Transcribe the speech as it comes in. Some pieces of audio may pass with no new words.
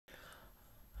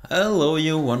Hello,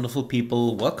 you wonderful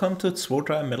people. Welcome to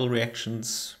Zwota Metal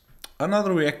Reactions.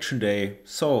 Another reaction day.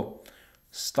 So,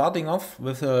 starting off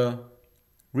with a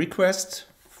request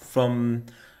from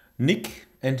Nick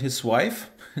and his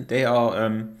wife. They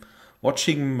are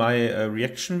watching my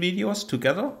reaction videos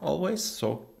together always.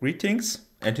 So, greetings.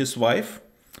 And his wife,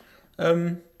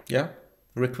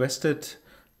 requested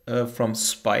from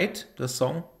Spite the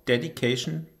song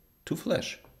Dedication to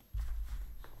Flesh.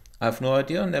 I have no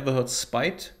idea, never heard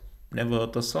Spite, never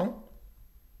heard the song.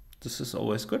 This is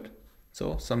always good.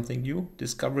 So something new,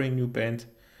 discovering new band.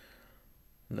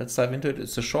 Let's dive into it.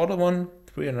 It's a shorter one,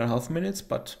 3.5 minutes,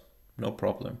 but no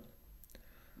problem.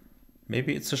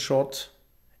 Maybe it's a short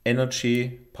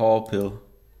energy power pill.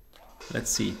 Let's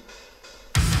see.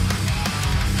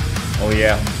 Oh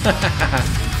yeah.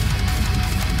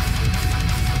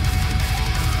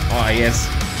 Oh yes.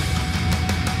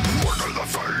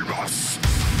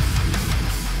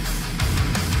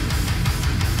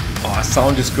 Oh,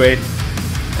 sound is great.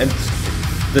 And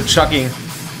the chugging.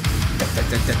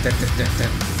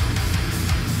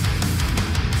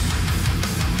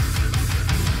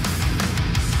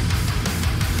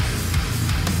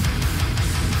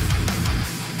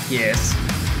 Yes.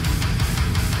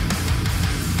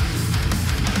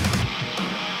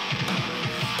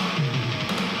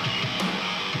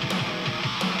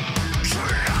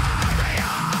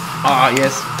 Ah,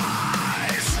 yes.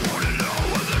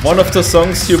 One of the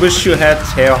songs you wish you had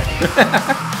hair.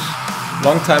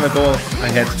 Long time ago I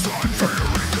had.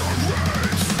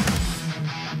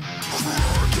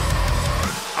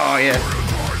 Oh yeah.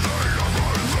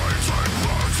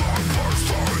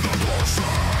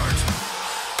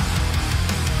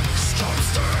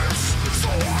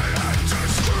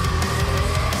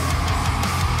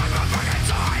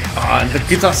 Oh, and the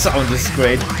guitar sound is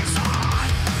great.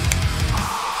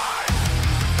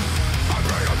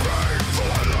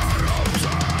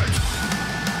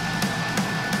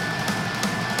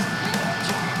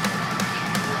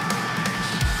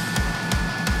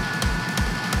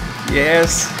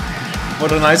 Yes,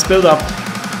 what a nice build-up.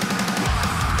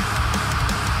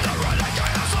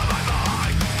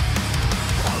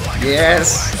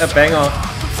 Yes, a banger.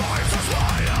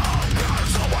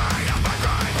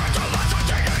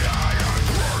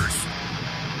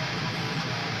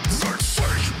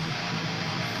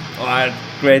 Oh,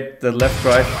 great, the left,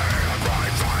 right.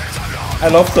 I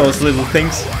love those little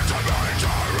things.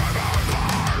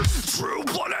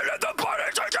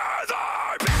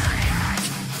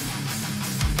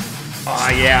 Oh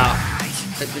yeah,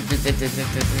 it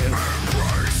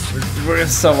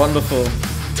is so wonderful.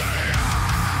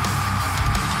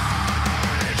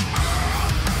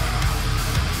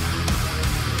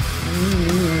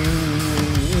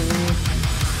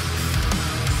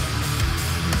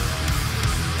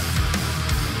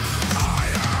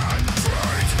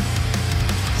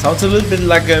 Sounds a little bit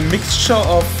like a mixture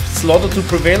of Slaughter to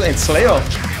Prevail and Slayer,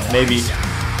 maybe.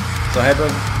 So I had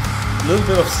a little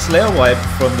bit of Slayer vibe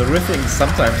from the riffing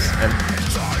sometimes, and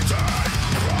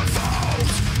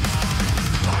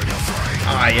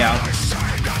ah yeah.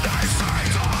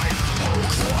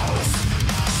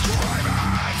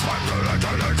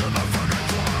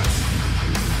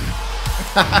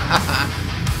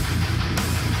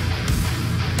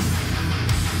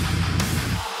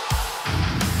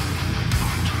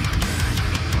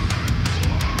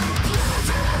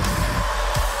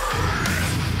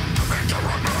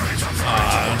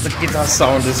 The guitar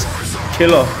sound is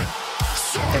killer.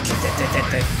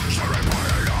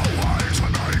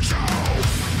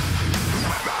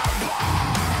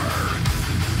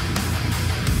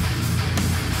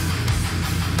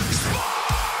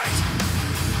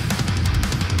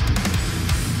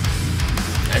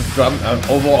 And drum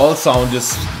overall sound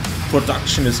is,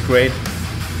 production is great.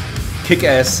 Kick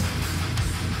ass.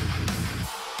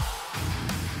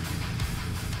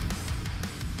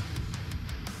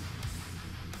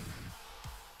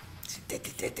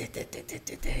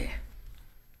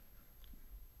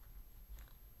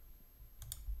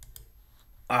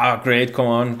 Ah, great! Come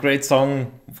on, great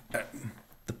song.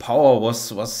 The power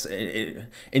was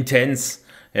intense,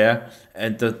 yeah,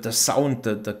 and the sound,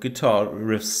 the guitar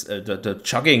riffs, the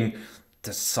chugging,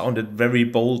 that sounded very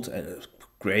bold and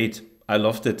great. I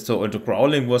loved it. So the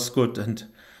growling was good, and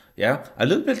yeah, a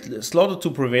little bit Slaughter to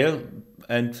Prevail,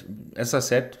 and as I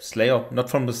said, Slayer, not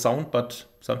from the sound, but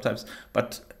sometimes,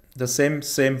 but the same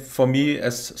for me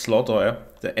as Slaughter, yeah?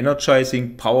 The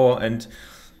energizing power, and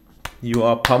you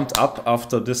are pumped up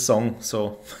after this song.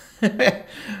 So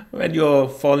when you're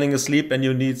falling asleep and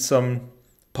you need some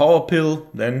power pill,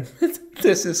 then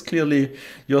this is clearly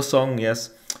your song.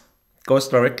 Yes, goes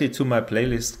directly to my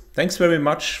playlist. Thanks very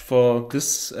much for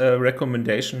this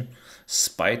recommendation.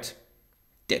 Spite,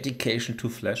 dedication to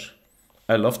Flash.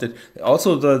 I loved it.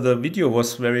 Also, the video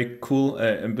was very cool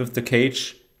with the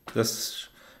cage, this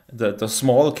the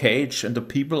small cage and the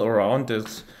people around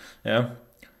it. Yeah,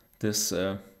 this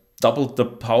doubled the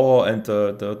power and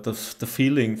the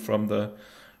feeling from the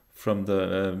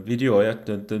video. Yeah,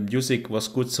 the music was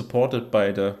good, supported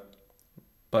by the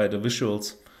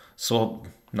visuals. So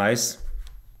nice,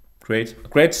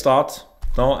 great start.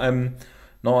 Now I'm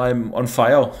on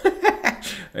fire,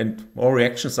 and more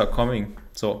reactions are coming.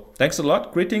 So thanks a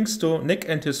lot. Greetings to Nick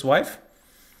and his wife.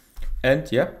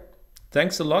 And yeah,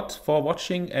 thanks a lot for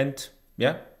watching. And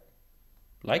yeah,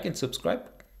 like and subscribe.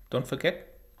 Don't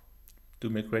forget. Do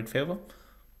me a great favor.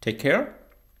 Take care.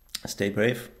 Stay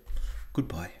brave.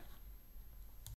 Goodbye.